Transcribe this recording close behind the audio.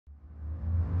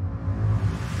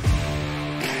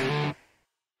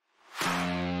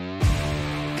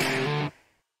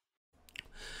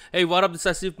Hey, what up,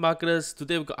 decisive marketers?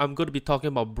 Today I'm going to be talking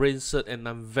about Braincert, and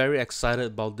I'm very excited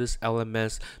about this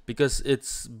LMS because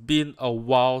it's been a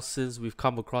while since we've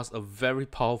come across a very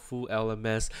powerful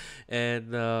LMS,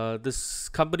 and this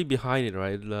company behind it,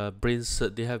 right,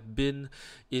 Braincert, they have been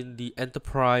in the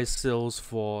enterprise sales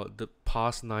for the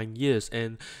past 9 years,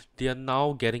 and they are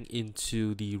now getting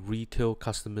into the retail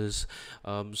customers.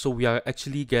 So we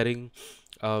actually get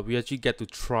to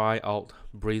try out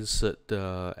Braincert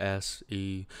as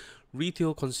a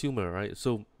retail consumer, right?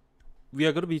 So we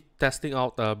are going to be testing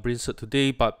out Braincert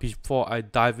today, but before I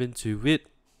dive into it,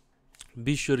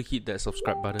 be sure to hit that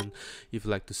subscribe button if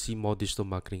you'd like to see more digital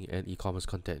marketing and e-commerce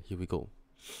content. Here we go.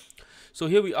 So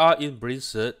here we are in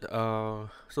Braincert.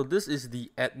 So this is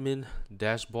the admin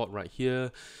dashboard right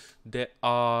here. There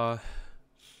are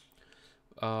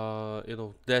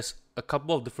there's a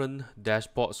couple of different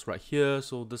dashboards right here.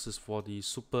 So this is for the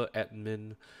super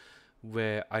admin,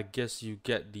 where I guess you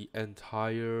get the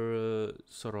entire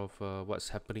sort of what's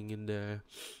happening in there.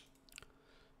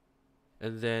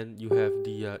 And then you have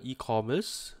the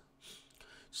e-commerce.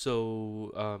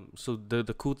 So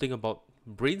the cool thing about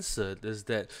Braincert is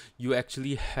that you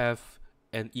actually have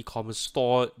an e-commerce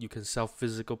store. You can sell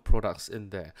physical products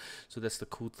in there, so that's the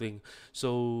cool thing.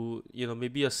 So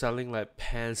maybe you're selling like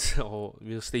pants or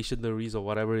stationaries or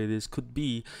whatever it is, could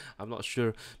be, I'm not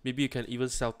sure. Maybe you can even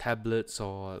sell tablets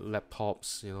or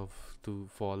laptops,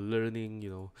 for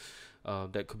learning.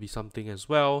 That could be something as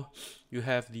well. You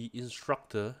have the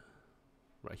instructor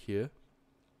right here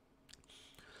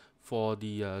for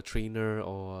the trainer,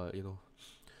 or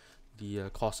the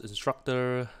course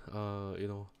instructor,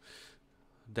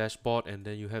 dashboard, and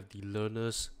then you have the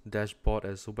learners dashboard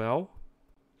as well.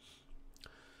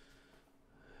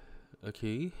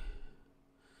 Okay,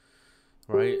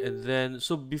 right. And then,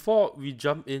 so before we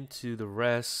jump into the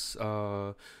rest,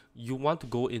 you want to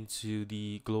go into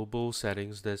the global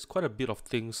settings. There's quite a bit of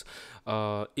things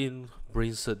in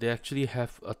Braincert. They actually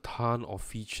have a ton of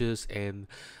features, and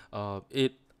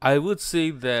I would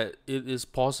say that it is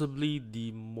possibly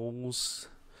the most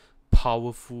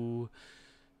powerful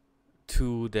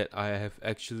tool that I have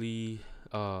actually,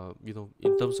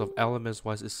 in terms of LMS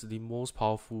wise, it's the most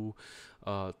powerful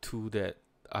tool that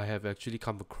I have actually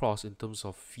come across in terms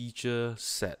of feature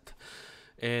set.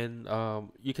 And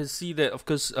you can see that, of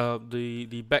course,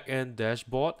 the back end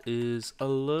dashboard is a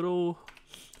little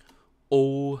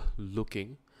old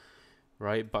looking,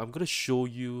 right? But I'm gonna show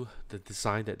you the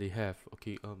design that they have.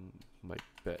 Okay, my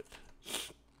bad.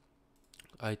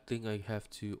 I think I have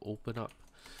to open up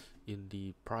in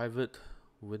the private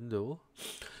window.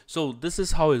 So this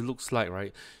is how it looks like,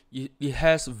 right? It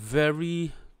has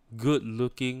very good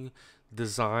looking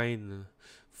design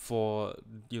for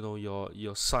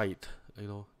your site.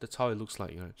 That's how it looks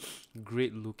like, right?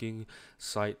 Great looking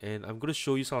site, and I'm going to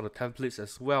show you some of the templates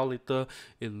as well later.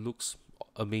 It looks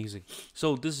amazing.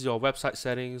 So this is your website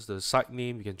settings, the site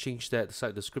name, you can change that, the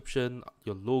site description,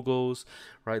 your logos,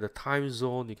 right? The time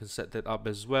zone, you can set that up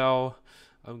as well.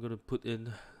 I'm gonna put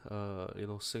in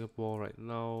Singapore right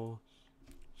now.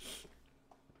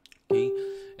 Okay,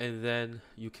 and then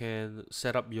you can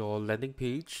set up your landing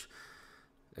page.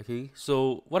 Okay,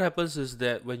 so what happens is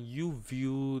that when you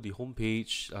view the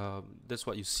homepage, that's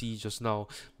what you see just now,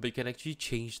 but you can actually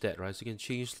change that, right? So you can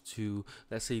change to,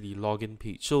 let's say, the login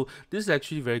page. So this is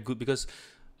actually very good because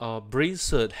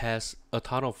Braincert has a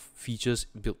ton of features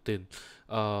built in.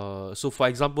 So for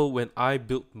example, when I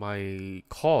built my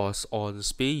course on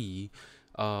Spay,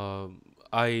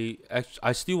 I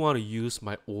still want to use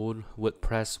my own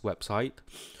WordPress website,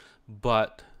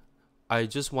 but I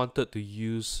just wanted to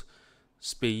use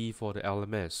Spay for the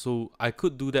LMS. So I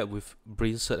could do that with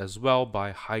Braincert as well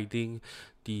by hiding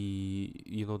the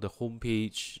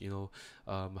homepage,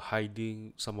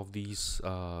 hiding some of these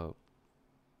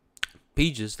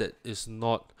pages that is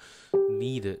not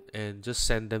needed, and just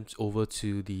send them over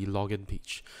to the login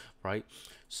page, right?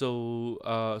 So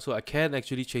I can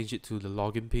actually change it to the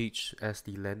login page as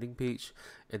the landing page.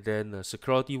 And then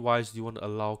security wise, you want to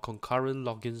allow concurrent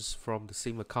logins from the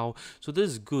same account. So this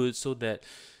is good, so that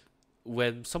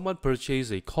when someone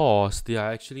purchases a course, they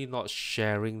are actually not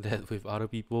sharing that with other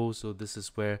people. So this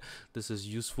is where this is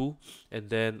useful. And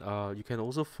then you can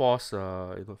also force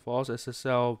force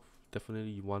SSL.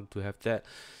 Definitely you want to have that.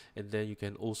 And then you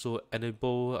can also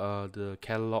enable the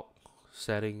catalog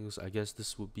settings. I guess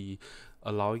this would be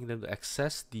allowing them to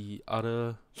access the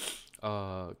other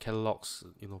catalogs,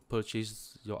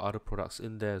 purchase your other products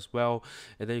in there as well.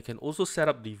 And then you can also set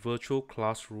up the virtual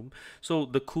classroom. So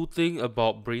the cool thing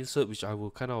about Braincert, which I will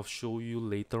kind of show you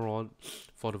later on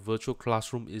for the virtual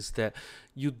classroom, is that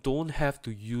you don't have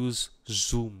to use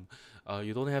Zoom.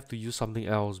 You don't have to use something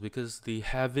else because they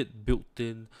have it built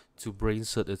in to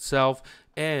Braincert itself,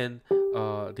 and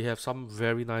they have some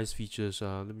very nice features.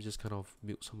 Let me just kind of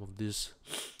mute some of this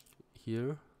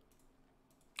here.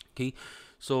 Okay,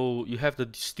 so you have the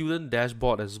student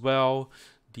dashboard as well,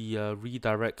 the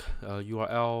redirect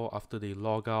URL after they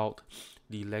log out,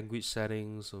 the language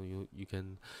settings, so you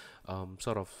can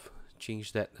sort of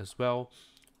change that as well.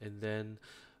 And then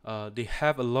they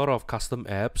have a lot of custom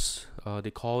apps.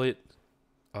 They call it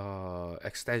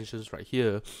extensions right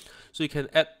here, so you can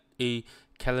add a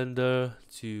calendar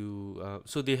to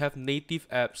so they have native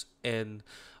apps and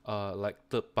like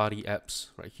third-party apps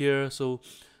right here. So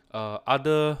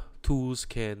other tools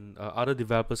can other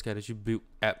developers can actually build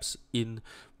apps in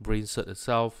Braincert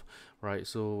itself, right?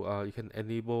 So you can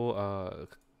enable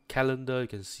calendar. You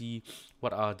can see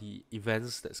what are the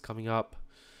events that's coming up,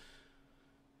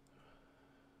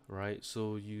 right?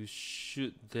 So you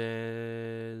should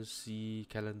then see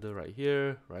calendar right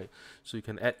here, right? So you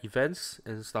can add events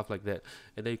and stuff like that,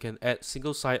 and then you can add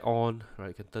single sign-on, right?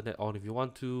 You can turn that on if you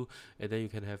want to, and then you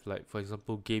can have, like, for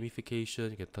example,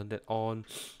 gamification. You can turn that on.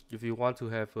 If you want to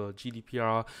have a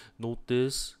GDPR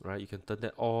notice, right, you can turn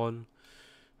that on.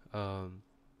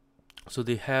 So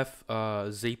they have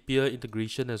Zapier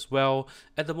integration as well.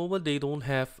 At the moment, they don't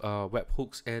have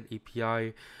webhooks and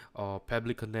API or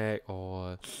Public Connect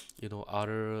or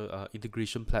other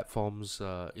integration platforms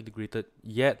integrated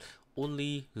yet.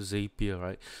 Only Zapier,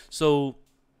 right? So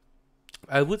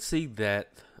I would say that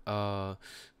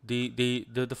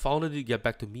the founder did get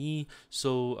back to me,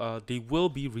 so they will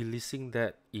be releasing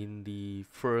that in the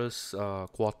first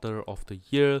quarter of the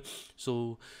year.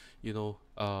 So we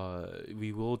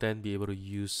will then be able to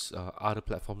use other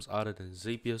platforms other than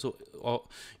Zapier. So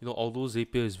although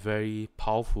Zapier is very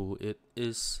powerful,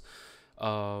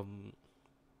 um,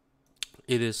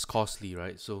 it is costly,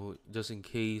 right? So just in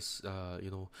case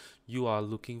you are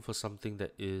looking for something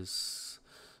that is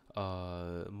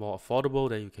more affordable,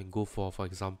 then you can go for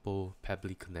example,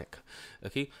 Pabbly Connect.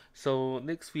 Okay, so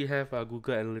next we have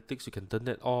Google Analytics. You can turn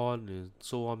that on, and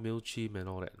so on, MailChimp and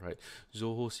all that, right?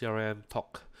 Zoho CRM,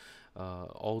 Talk,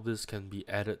 all this can be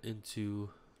added into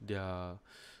their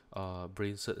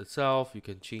Braincert itself. You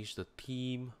can change the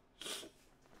theme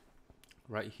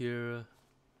right here.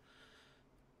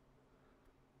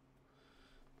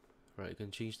 Right, you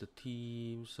can change the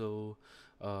theme, so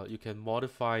you can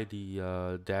modify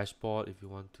the dashboard if you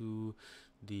want to,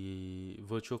 the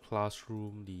virtual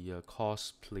classroom, the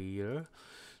course player,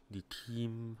 the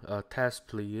theme task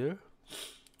player.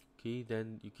 Okay,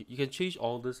 then you can change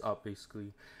all this up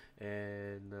basically,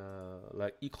 and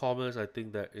like e-commerce, I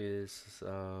think that is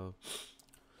your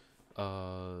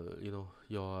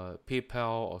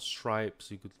PayPal or Stripe,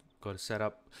 so you got to set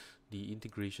up the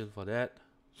integration for that.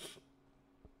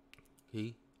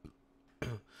 Okay.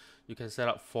 You can set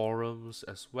up forums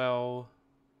as well.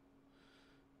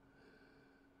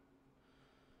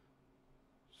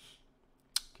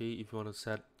 Okay, if you want to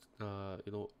set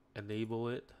enable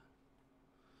it.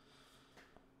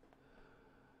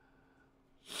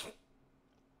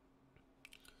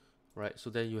 Right, so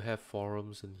then you have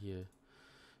forums in here.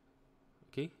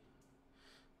 Okay.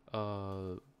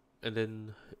 And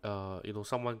then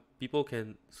people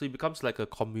can, so it becomes like a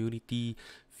community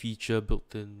feature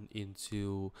built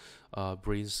into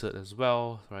Braincert as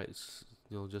well, right? It's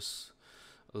just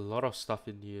a lot of stuff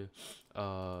in here.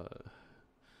 And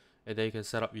then you can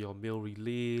set up your mail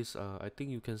release. I think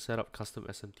you can set up custom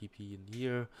SMTP in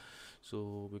here,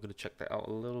 so we're going to check that out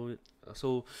a little bit.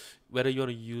 So whether you want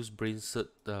to use Braincert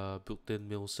built-in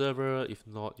mail server, if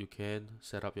not, you can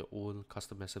set up your own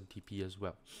custom SMTP as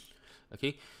well.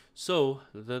 Okay, so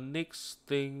the next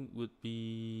thing would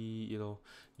be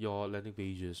your landing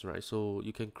pages, right? So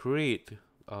you can create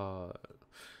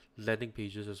landing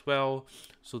pages as well.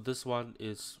 So this one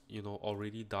is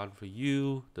already done for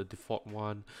you, the default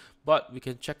one, but we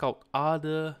can check out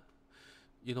other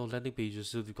landing pages.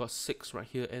 So we've got 6 right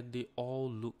here, and they all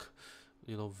look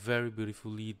very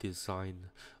beautifully designed,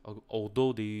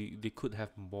 although they could have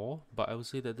more, but I would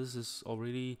say that this is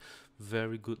already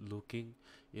very good looking,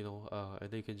 and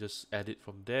then you can just add it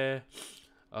from there.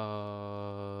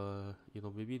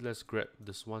 Maybe let's grab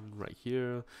this one right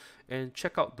here and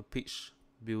check out the page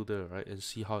builder, right, and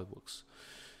see how it works.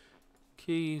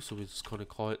 Okay, so we're just gonna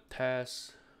call it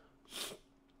test.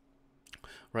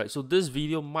 Right, so this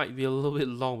video might be a little bit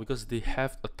long because they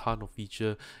have a ton of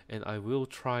feature, and I will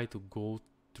try to go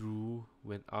through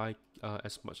when I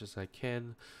as much as I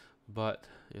can, but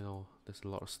there's a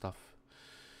lot of stuff.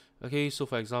 Okay, so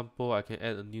for example, I can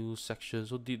add a new section.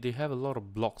 So they have a lot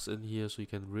of blocks in here, so you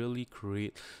can really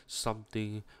create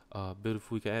something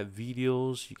beautiful. You can add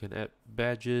videos, you can add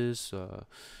badges,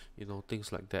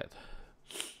 things like that.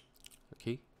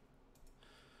 Okay,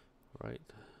 right.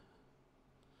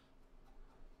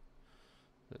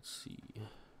 Let's see.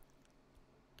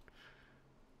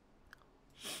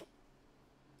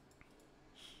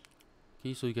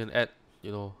 Okay, so you can add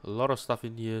a lot of stuff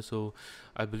in here. So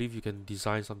I believe you can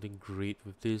design something great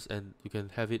with this, and you can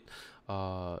have it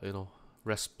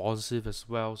responsive as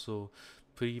well. So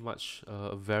pretty much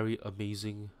a very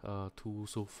amazing tool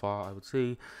so far, I would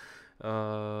say.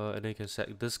 And then you can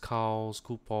set discounts,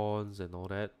 coupons, and all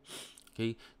that.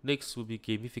 Okay, next will be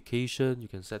gamification. You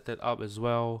can set that up as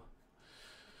well.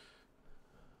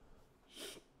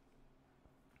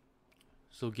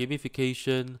 So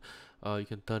gamification, you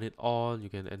can turn it on, you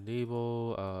can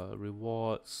enable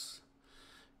rewards,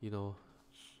 you know.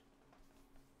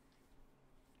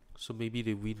 So maybe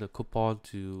they win a coupon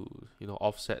to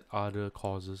offset other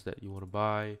causes that you want to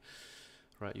buy,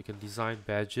 right? You can design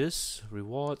badges,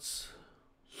 rewards,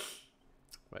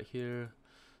 right here.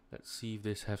 Let's see if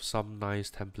they have some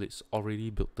nice templates already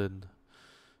built in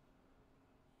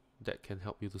that can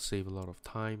help you to save a lot of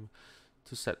time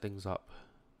to set things up.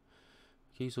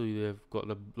 Okay, so you have got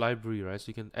the library, right? So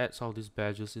you can add some of these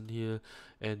badges in here,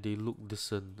 and they look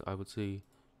decent, I would say.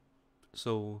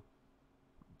 So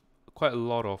quite a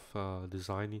lot of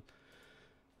design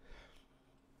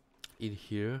in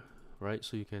here, right?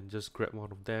 So you can just grab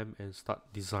one of them and start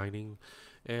designing,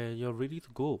 and you're ready to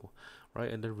go,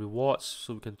 right? And then rewards,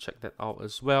 so we can check that out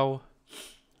as well.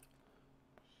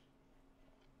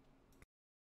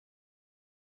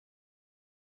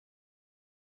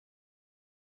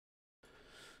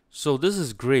 So this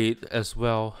is great as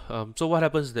well. So what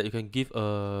happens is that you can give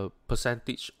a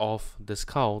percentage of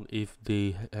discount if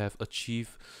they have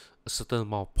achieved a certain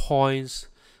amount of points,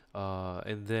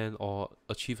 and then or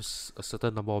achieve a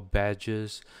certain number of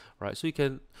badges, right? So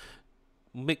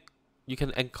make you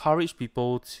can encourage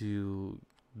people to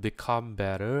become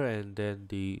better, and then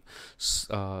they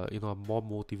are more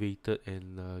motivated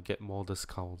and get more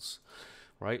discounts,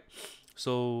 right?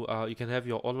 So you can have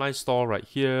your online store right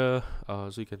here,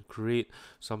 so you can create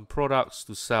some products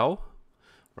to sell,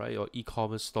 right? Your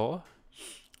e-commerce store.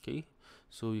 Okay,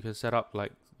 so you can set up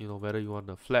like whether you want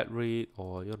a flat rate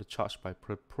or you want to charge by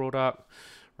per product,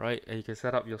 right? And you can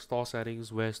set up your store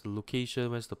settings, where's the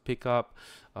location, where's the pickup,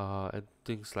 and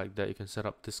things like that. You can set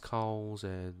up discounts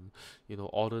and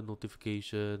order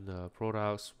notification,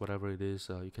 products, whatever it is.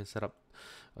 You can set up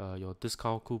your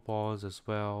discount coupons as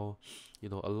well.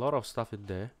 A lot of stuff in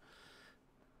there.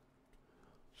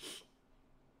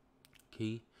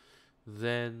 Okay,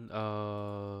 then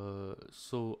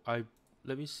so I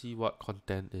let me see what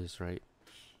content is, right?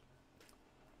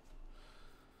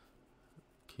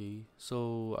 Okay,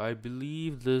 so I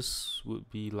believe this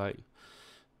would be like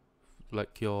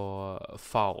your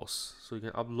files. So you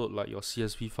can upload like your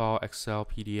CSV file, Excel,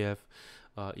 PDF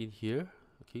in here.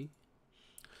 Okay,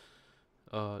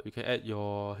 you can add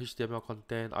your HTML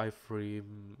content,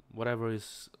 iframe, whatever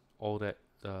is all that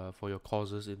for your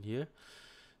courses in here.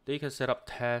 Then you can set up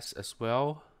tests as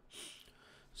well.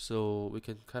 So we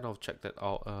can kind of check that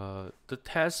out. The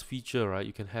test feature, right?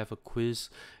 You can have a quiz,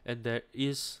 and there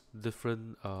is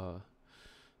different. Let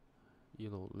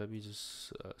me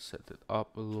just set that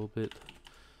up a little bit.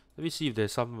 Let me see if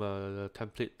there's some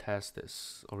template test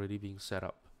that's already being set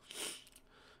up.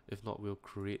 If not, we'll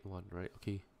create one, right?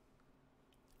 Okay.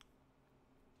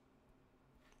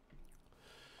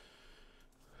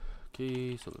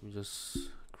 Okay, so let me just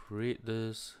create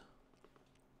this.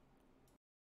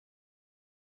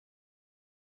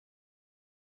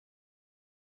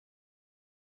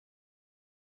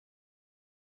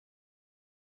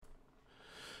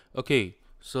 Okay,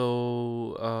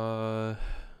 so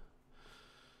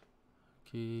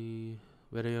okay,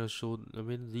 whether you want to show, I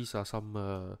mean, these are some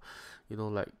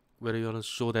like whether you want to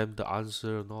show them the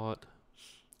answer or not.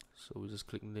 So we just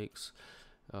click next.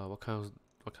 What kind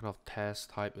of test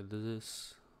type it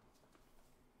is?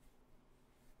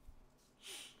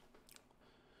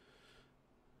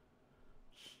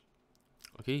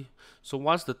 Okay, so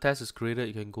once the test is created,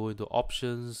 you can go into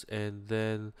options and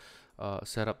then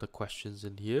set up the questions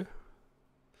in here.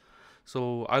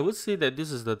 So I would say that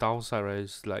this is the downside, right?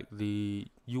 It's like the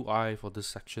UI for this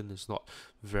section is not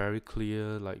very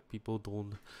clear. Like people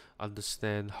don't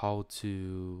understand how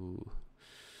to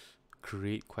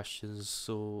create questions.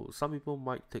 So some people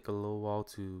might take a little while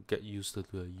to get used to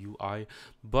the UI,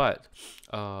 but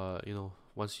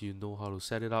once you know how to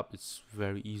set it up, it's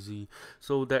very easy.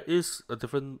 So there is a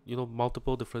different,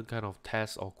 multiple different kind of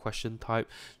test or question type.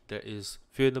 There is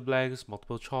fill in the blanks,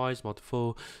 multiple choice,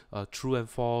 multiple true and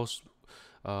false,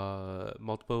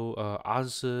 multiple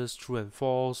answers, true and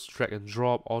false, drag and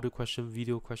drop, audio question,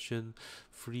 video question,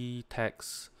 free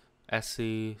text,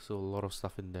 essay. So a lot of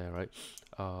stuff in there, right?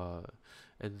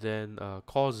 And then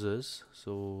causes.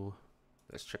 So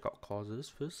let's check out causes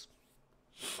first.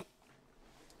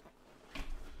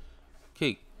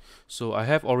 Okay, so I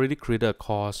have already created a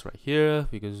course right here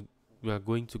because we are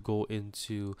going to go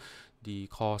into the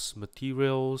course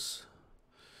materials,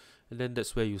 and then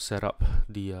that's where you set up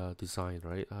the design,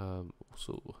 right?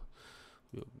 So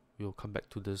we'll come back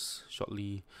to this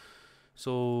shortly.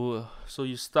 So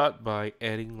you start by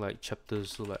adding like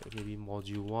chapters, so like maybe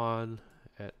module 1,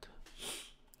 add.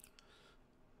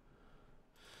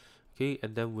 Okay,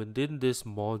 and then within this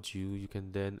module you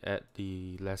can then add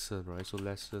the lesson, right? So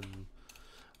lesson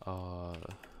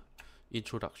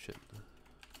introduction.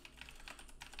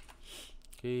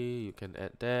 Okay, you can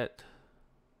add that.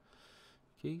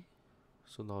 Okay,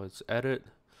 so now it's added.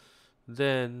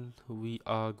 Then we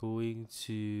are going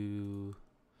to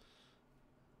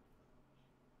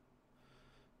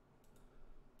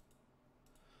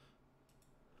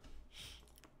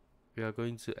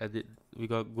edit. We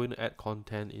are going to add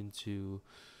content into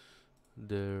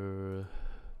the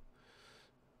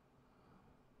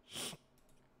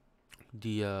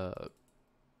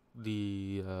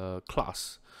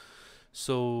class.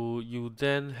 So you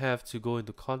then have to go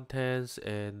into contents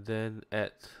and then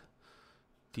add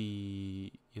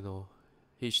the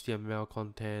HTML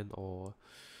content or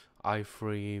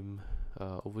iframe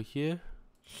over here.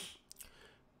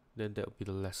 Then that will be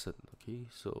the lesson. Okay,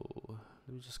 so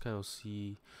let me just kind of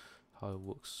see how it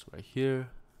works right here.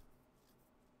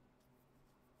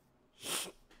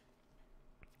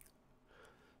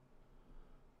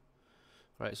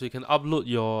 Right, so you can upload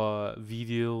your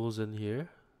videos in here,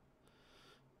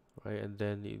 right, and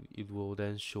then it will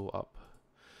then show up.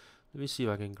 Let me see if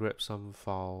I can grab some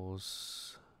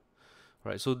files.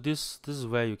 Right, so this is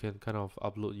where you can kind of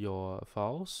upload your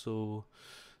files. So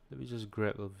let me just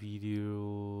grab a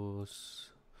videos,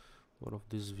 one of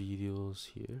these videos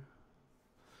here,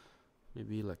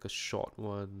 maybe like a short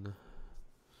one.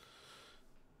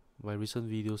 My recent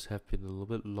videos have been a little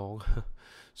bit long.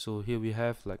 So here we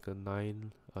have like a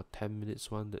 10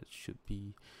 minutes one that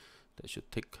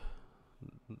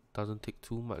doesn't take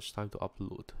too much time to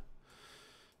upload.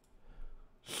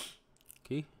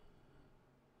 Okay,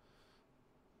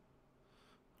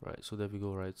 right, so there we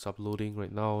go. Right, it's uploading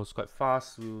right now. It's quite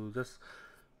fast. We'll just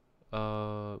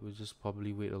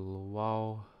probably wait a little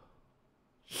while.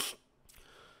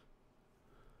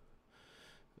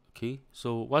 Okay,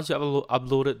 so once you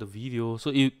uploaded the video,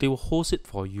 so they will host it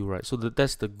for you, right? So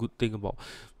that's the good thing about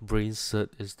Braincert,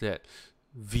 is that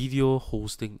video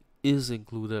hosting is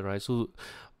included, right? So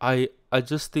I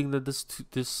just think that this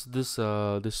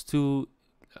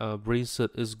Braincert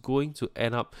is going to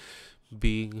end up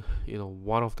being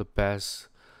one of the best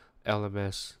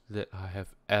LMS that I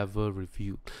have ever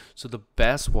reviewed. So the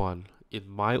best one, in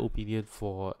my opinion,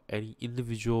 for any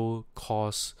individual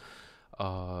course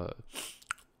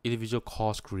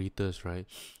creators, right?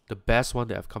 The best one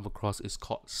that I've come across is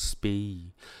called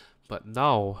Spay. But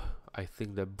now I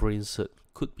think that Braincert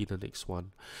could be the next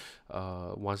one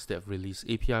once they've released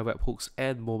API webhooks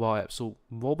and mobile apps. So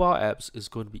mobile apps is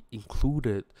going to be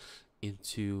included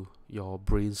into your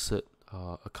Braincert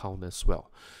account as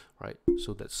well, right?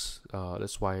 So that's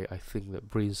why I think that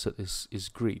Braincert is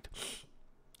great.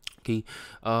 Okay,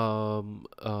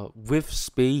 with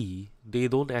Spay, they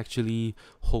don't actually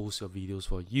host your videos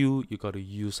for you. You got to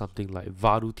use something like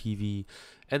Vadu TV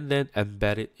and then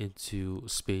embed it into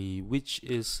Spay, which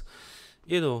is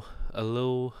a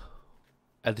little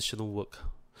additional work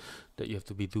that you have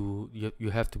to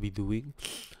be doing.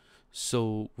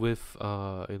 So with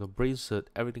Braincert,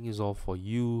 everything is all for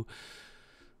you.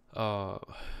 Mobile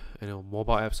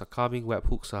apps are coming,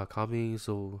 webhooks are coming,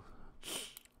 so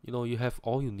you have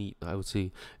all you need, I would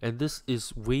say. And this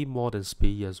is way more than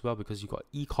Spay as well, because you got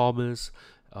e-commerce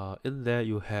in there.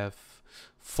 You have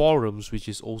forums, which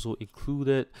is also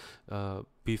included.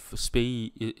 With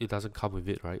Spay, it doesn't come with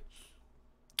it, right?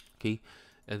 Okay,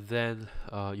 and then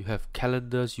you have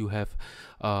calendars. You have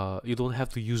you don't have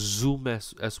to use Zoom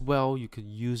as well. You can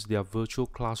use their virtual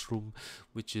classroom,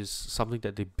 which is something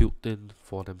that they built in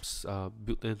for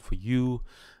you,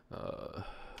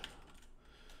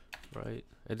 right?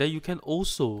 And then you can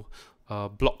also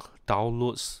block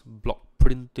downloads, block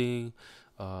printing,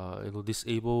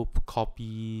 disable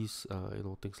copies,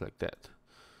 things like that.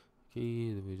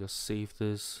 Okay, let me just save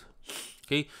this.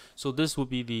 Okay, so this would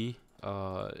be the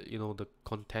the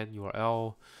content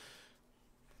URL.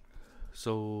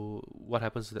 So what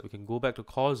happens is that we can go back to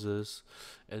courses,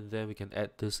 and then we can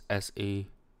add this as a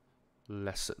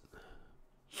lesson.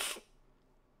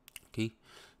 Okay,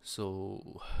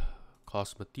 so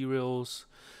course materials.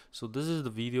 So this is the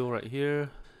video right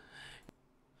here,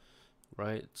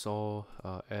 right? It's all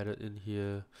added in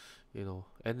here,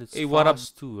 and it's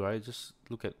fast too, right? Just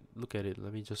look at it.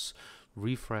 Let me just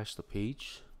refresh the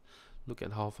page. Look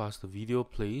at how fast the video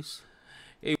plays.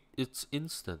 It's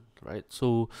instant, right?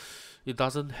 So it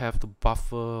doesn't have to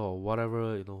buffer or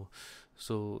whatever,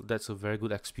 so that's a very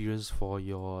good experience for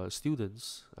your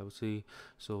students, I would say.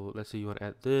 So let's say you want to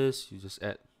add this, you just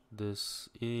add this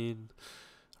in,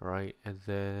 right? And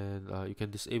then you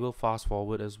can disable fast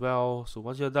forward as well. So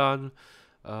once you're done,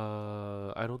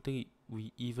 I don't think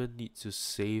we even need to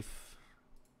save.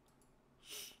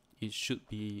 It should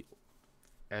be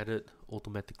added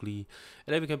automatically,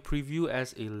 and then we can preview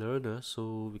as a learner,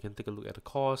 so we can take a look at the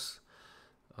course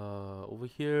over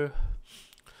here.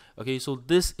 Okay, so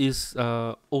this is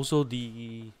also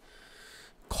the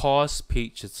course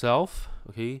page itself.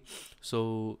 Okay,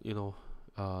 so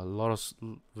a lot of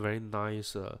very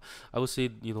nice, I would say,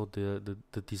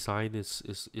 the design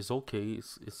is okay.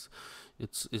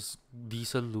 It's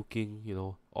decent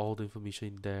looking, all the information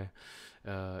in there.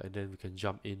 And then we can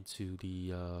jump into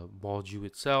the module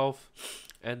itself,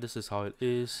 and this is how it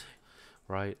is,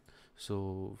 right?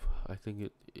 So I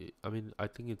think I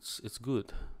think it's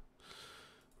good,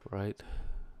 right?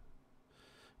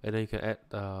 And then you can add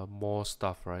more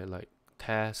stuff, right? Like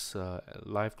tests,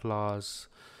 live class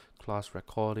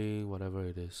recording, whatever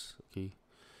it is. Okay,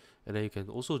 and then you can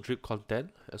also drip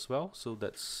content as well, so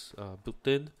that's built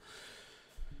in.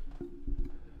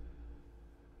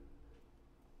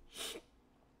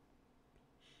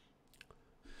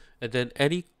 And then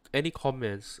any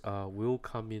comments will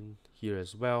come in here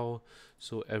as well.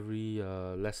 So every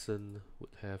lesson would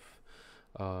have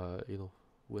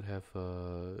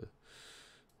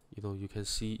you can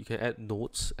see, you can add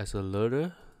notes as a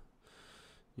learner.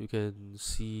 You can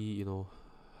see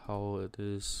how it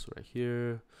is right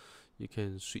here. You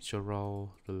can switch around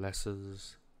the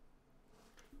lessons,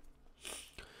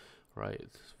 right?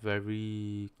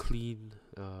 Very clean,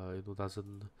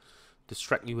 doesn't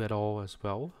distract you at all as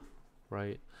well,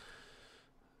 right?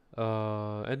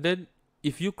 And then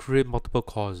if you create multiple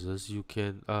courses, you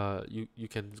can you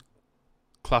can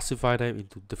classify them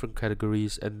into different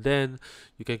categories, and then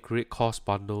you can create course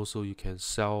bundles, so you can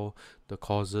sell the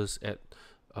courses at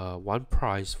one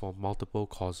price for multiple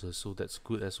courses, so that's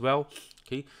good as well.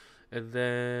 Okay, and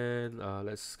then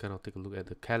let's kind of take a look at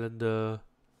the calendar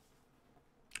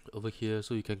over here.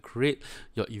 So you can create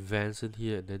your events in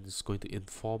here, and then it's going to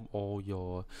inform all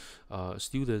your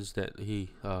students that, hey,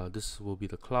 this will be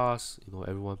the class,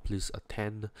 everyone please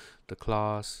attend the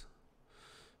class,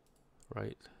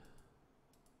 right?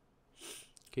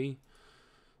 Okay,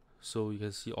 so you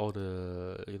can see all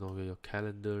the your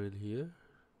calendar in here.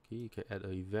 Okay, you can add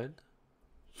an event.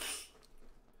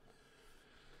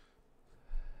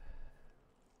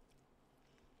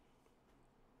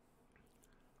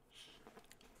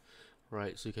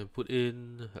 Right, so you can put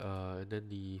in and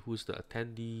then who's the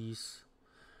attendees,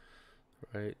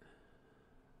 right?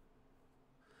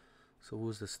 So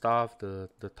who's the staff, the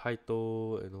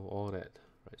title, all that,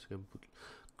 right? So you can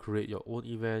create your own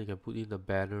event. You can put in the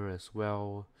banner as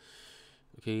well.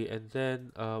 Okay, and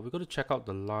then we're going to check out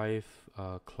the live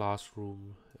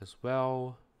classroom as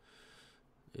well.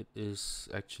 It is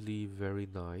actually very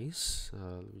nice.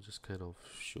 Let me just kind of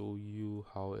show you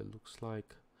how it looks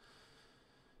like.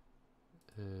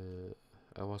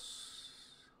 I was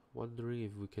wondering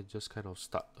if we can just kind of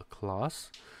start a class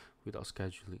without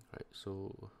scheduling, right?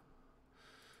 So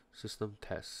system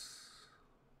tests.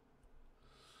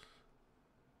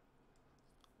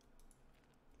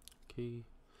 Okay,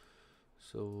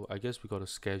 so I guess we got to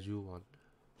schedule one,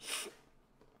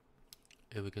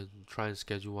 and we can try and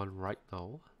schedule one right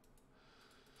now.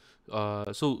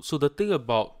 So the thing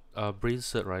about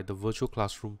Braincert, right, the virtual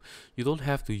classroom, you don't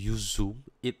have to use Zoom.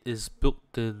 It is built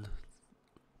in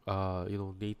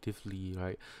natively,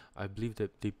 right? I believe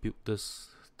that they built this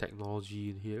technology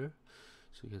in here,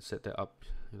 so you can set that up,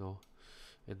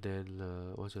 and then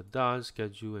once you're done,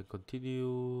 schedule and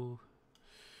continue.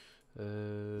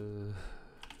 We're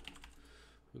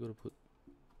gonna put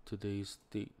today's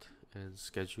date and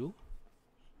schedule,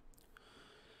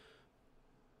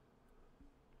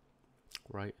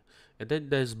 right? And then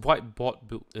there's whiteboard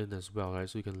built in as well, right?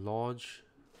 So you can launch,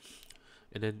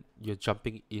 and then you're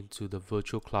jumping into the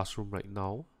virtual classroom right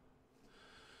now.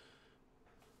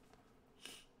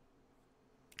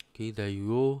 Okay, there you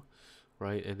go,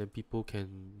 right? And then people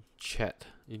can chat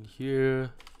in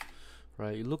here,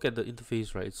 right? You look at the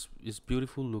interface, right? It's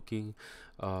beautiful looking.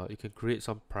 You can create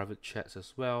some private chats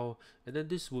as well, and then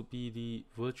this would be the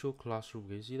virtual classroom.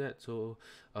 Can you see that? So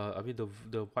I mean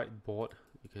the whiteboard,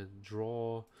 you can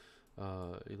draw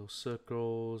you know,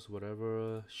 circles,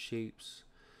 whatever shapes,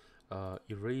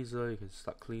 eraser, you can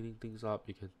start cleaning things up,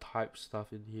 you can type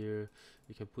stuff in here,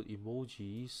 you can put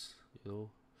emojis, you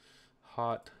know,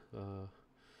 heart,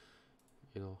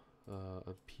 you know,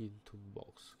 a pin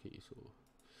toolbox. Okay, so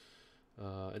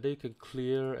and then you can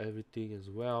clear everything as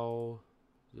well,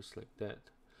 just like that.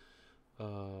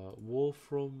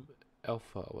 Wolfram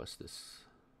Alpha, what's this?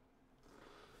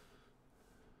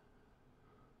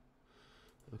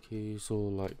 Okay, so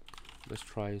like, let's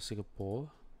try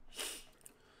Singapore.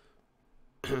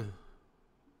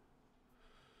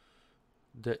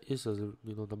 There is a,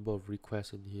 you know, number of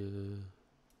requests in here.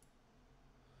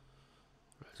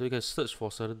 Right, so you can search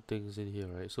for certain things in here,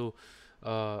 right? So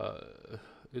uh,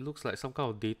 it looks like some kind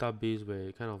of database where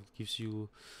it kind of gives you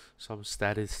some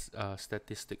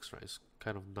statistics, right? It's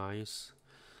kind of nice,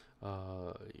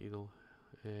 you know.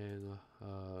 And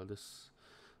this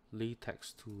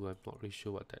latex too, I'm not really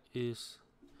sure what that is.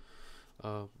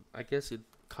 I guess it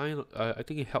kind of, I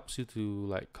think it helps you to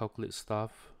like calculate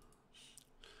stuff.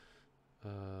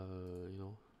 You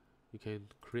know, you can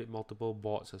create multiple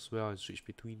boards as well and switch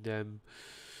between them.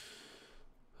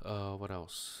 What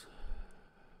else?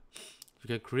 You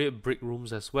can create break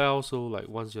rooms as well, so like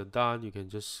once you're done, you can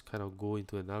just kind of go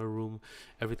into another room.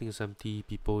 Everything is empty,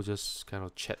 people just kind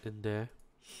of chat in there,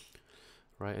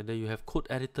 right? And then you have code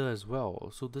editor as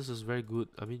well, so this is very good.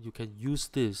 I mean, you can use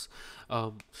this.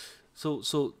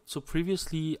 So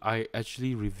previously I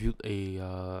actually reviewed a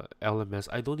LMS.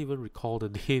 I don't even recall the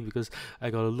name because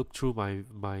I gotta look through my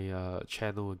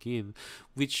channel again,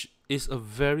 which is a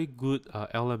very good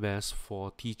LMS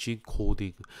for teaching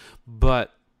coding,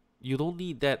 but you don't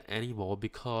need that anymore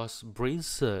because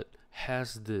Braincert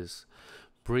has this.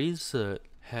 Braincert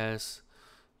has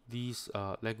these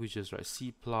languages, right?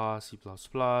 C++,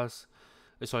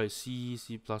 sorry, C,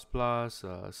 C++,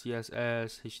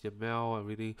 CSS, HTML,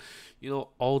 everything. You know,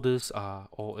 all this are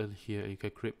all in here, and you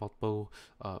can create multiple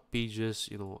pages.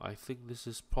 You know, I think this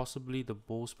is possibly the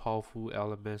most powerful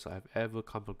LMS I've ever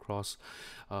come across.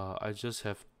 I just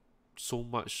have so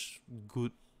much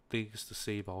good things to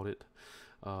say about it.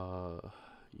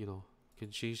 You know, you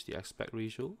can change the aspect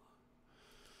ratio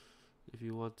if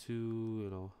you want to, you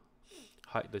know,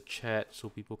 hide the chat so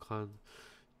people can't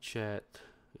chat,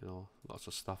 you know, lots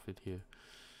of stuff in here,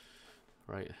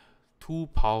 right? Too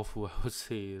powerful, I would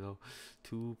say, you know,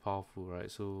 too powerful, right?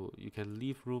 So you can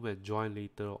leave room and join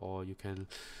later, or you can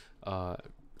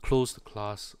close the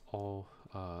class all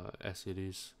as it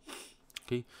is.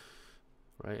 Okay,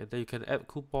 right? And then you can add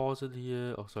coupons in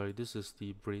here. Oh, sorry, this is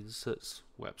the Braincert's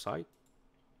website.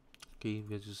 Okay,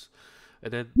 we're just,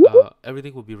 and then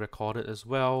everything will be recorded as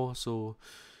well. So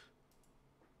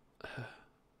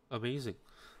amazing.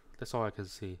 That's all I can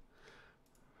say.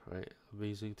 Right,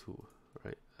 amazing tool.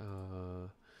 Right.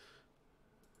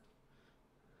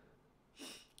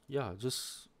 Yeah,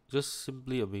 just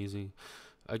simply amazing.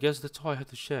 I guess that's all I had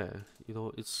to share. You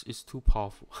know, it's too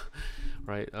powerful,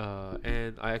 right?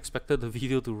 And I expected the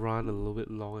video to run a little bit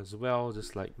long as well,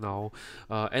 just like now.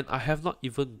 And I have not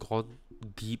even gone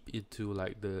deep into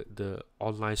like the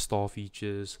online store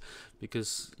features,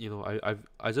 because you know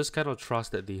I just kind of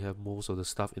trust that they have most of the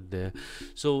stuff in there.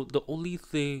 So the only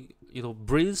thing, you know,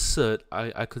 Braincert,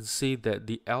 I could say that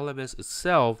the LMS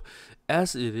itself,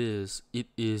 as it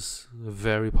is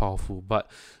very powerful, but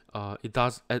it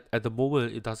does at the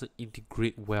moment it doesn't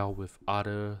integrate well with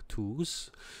other tools,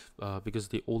 because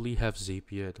they only have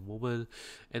Zapier at the moment.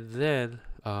 And then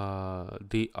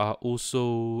they are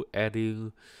also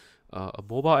adding a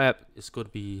mobile app is going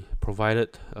to be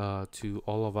provided to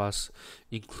all of us,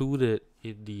 included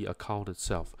in the account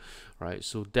itself, right?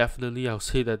 So definitely I'll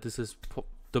say that this is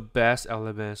the best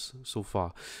LMS so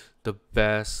far, the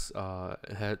best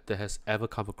that has ever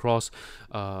come across.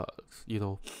 You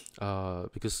know,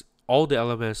 because all the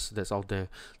LMS that's out there,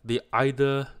 they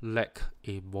either lack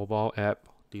a mobile app,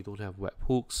 they don't have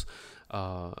webhooks,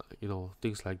 you know,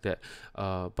 things like that.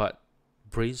 But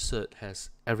Braincert has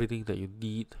everything that you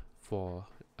need for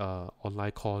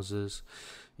online courses,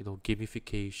 you know,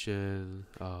 gamification,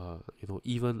 you know,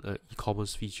 even an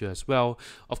e-commerce feature as well.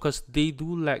 Of course, they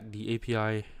do lack the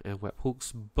API and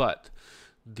webhooks, but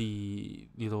they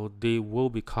will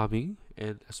be coming,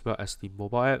 and as well as the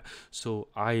mobile app. So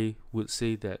I would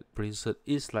say that Braincert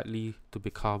is likely to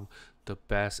become the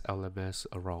best LMS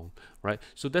around, right?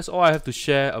 So that's all I have to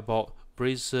share about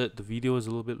Braincert. The video is a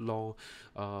little bit long,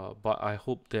 but I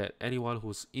hope that anyone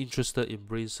who's interested in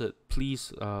Braincert,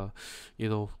 please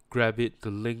grab it. The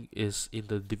link is in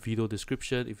the video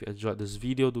description. If you enjoyed this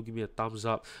video, do give me a thumbs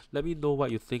up. Let me know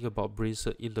what you think about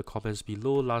Braincert in the comments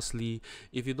below. Lastly,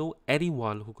 if you know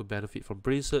anyone who could benefit from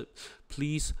Braincert,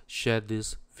 please share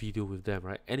this video with them,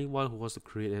 right? Anyone who wants to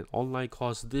create an online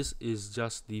course, this is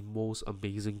just the most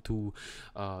amazing tool.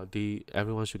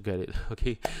 Everyone should get it.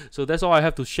 Okay, so that's all I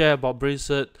have to share about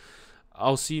Braincert.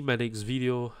 I'll see you in my next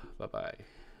video. Bye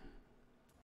bye.